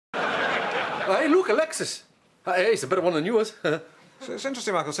Hey, look, a Lexus. Hey, it's a better one than yours. So it's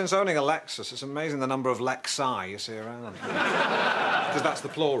interesting, Michael, since owning a Lexus, it's amazing the number of Lex-i you see around. Because that's the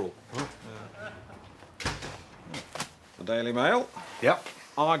plural. Huh? Yeah. The Daily Mail. Yep.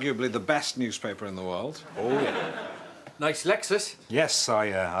 Arguably the best newspaper in the world. Oh, yeah. Nice Lexus. Yes,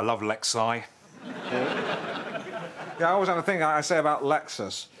 I love Lex-i. Yeah, I always have a thing I say about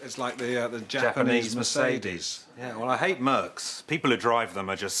Lexus. It's like the Japanese Mercedes. Yeah, well, I hate Mercs. People who drive them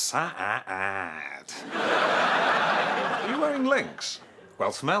are just sad. Are you wearing links?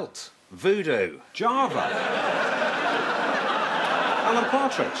 Well smelt. Voodoo. Java. Alan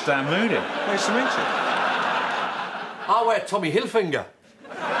Partridge. Dan Moody. Nice to meet you. I wear Tommy Hilfiger.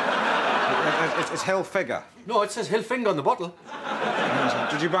 It's Hilfiger. No, it says Hilfiger on the bottle.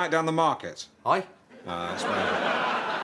 Did you buy it down the market? Aye. That's fine.